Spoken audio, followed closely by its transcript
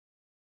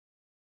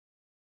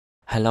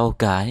Hello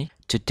guys,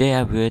 today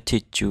I will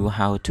teach you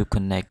how to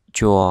connect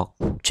your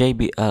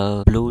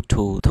JBL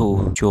Bluetooth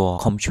to your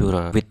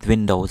computer with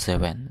Windows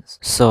 7.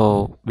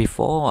 So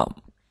before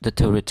the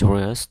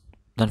tutorials,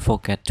 don't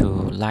forget to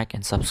like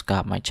and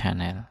subscribe my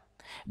channel.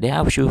 There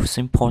are a few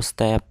simple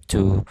steps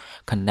to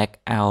connect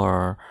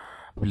our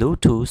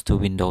Bluetooth to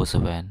Windows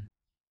 7.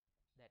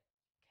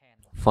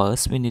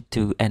 First, we need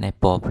to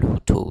enable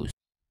Bluetooth.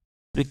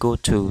 We go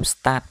to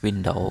Start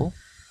Window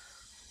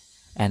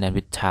and then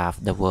we tap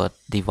the word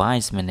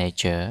Device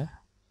Manager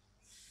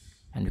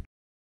and we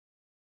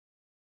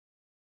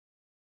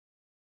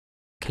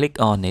click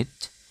on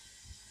it,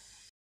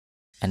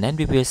 and then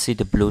we will see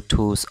the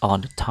Bluetooth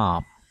on the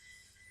top.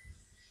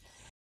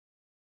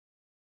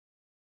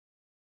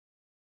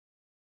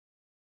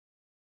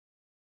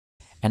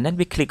 And then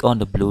we click on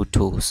the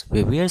Bluetooth.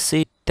 We will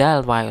see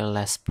Dell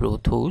Wireless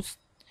Bluetooth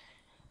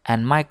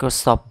and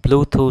Microsoft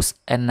Bluetooth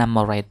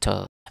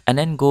Enumerator. And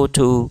then go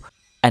to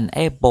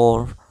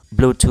Enable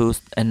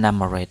Bluetooth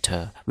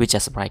Enumerator. We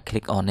just right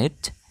click on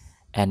it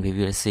and we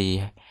will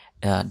see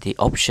the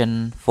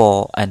option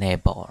for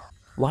Enable.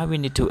 Why we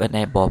need to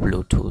enable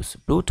Bluetooth?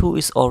 Bluetooth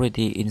is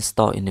already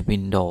installed in the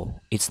Windows.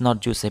 It's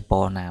not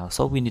usable now,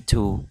 so we need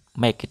to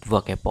make it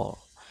workable.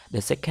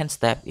 The second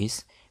step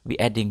is we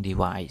adding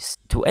device.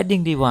 To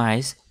adding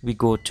device, we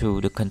go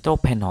to the control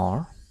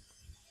panel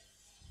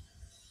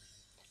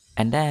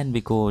and then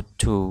we go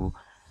to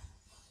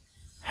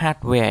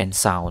hardware and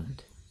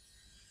sound.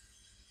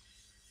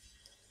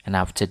 And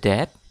after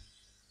that,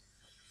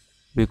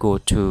 we go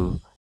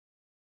to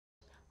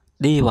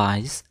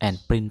device and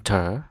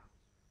printer.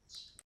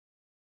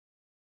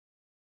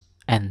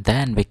 And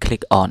then we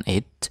click on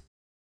it.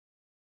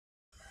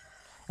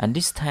 And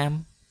this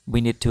time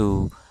we need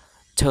to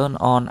turn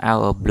on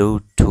our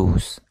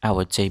Bluetooth,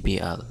 our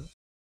JBL.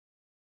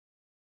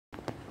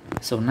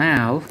 So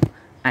now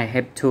I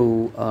have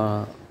to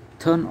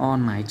turn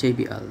on my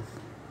JBL.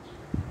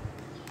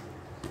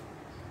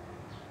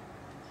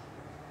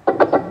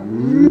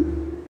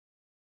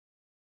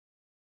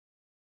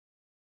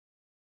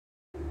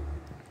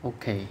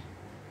 Okay,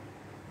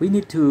 we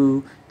need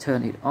to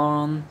turn it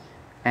on,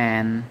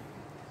 and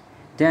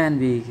then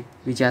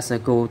we just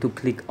go to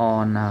click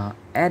on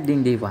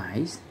adding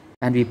device,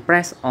 and we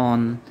press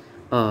on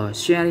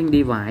sharing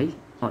device,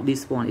 or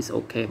this one is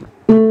okay.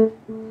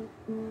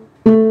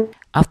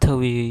 After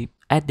we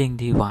adding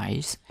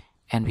device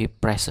and we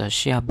press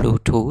share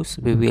Bluetooth,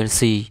 we will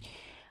see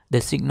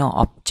the signal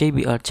of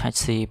JBL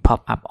chassis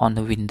pop up on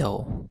the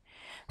window.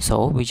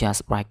 So we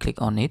just right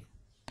click on it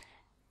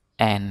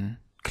and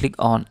click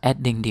on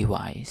adding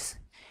device.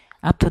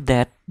 After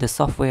that, the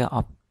software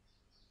of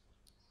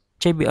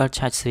JBL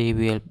chassis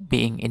will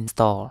being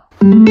installed,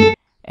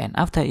 and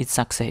after it's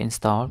successfully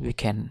installed, we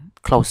can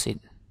close it.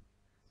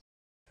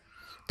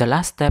 The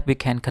last step, we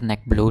can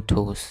connect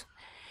Bluetooth.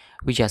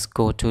 We just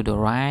go to the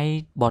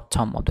right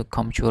bottom of the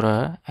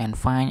computer and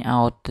find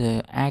out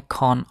the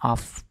icon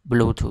of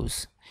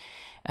Bluetooth,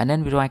 and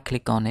then we right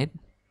click on it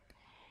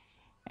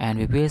and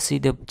we will see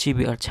the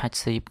JBL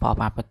chassis pop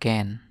up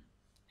again,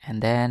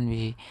 and then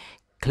we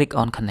click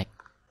on connect,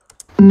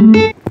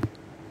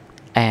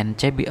 and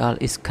JBL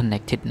is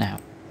connected now.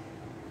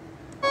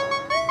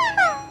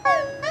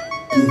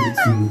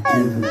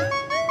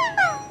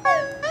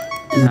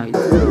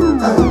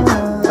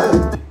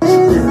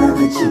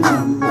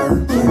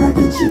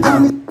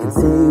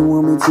 Say you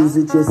want me to,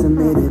 so just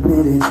admit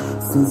it.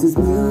 Since it's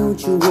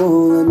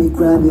mutual, let me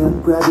grab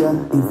ya.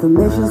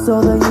 Information so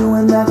that you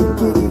and I can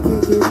kick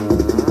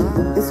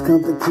it. It's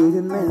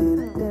complicated,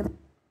 man.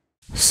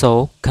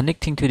 So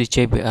connecting to the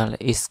JBL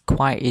is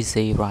quite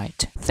easy,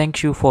 right?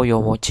 Thank you for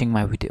your watching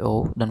my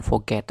video. Don't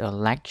forget to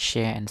like,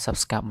 share and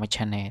subscribe my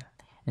channel,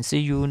 and see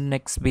you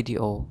next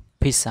video.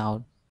 Peace out.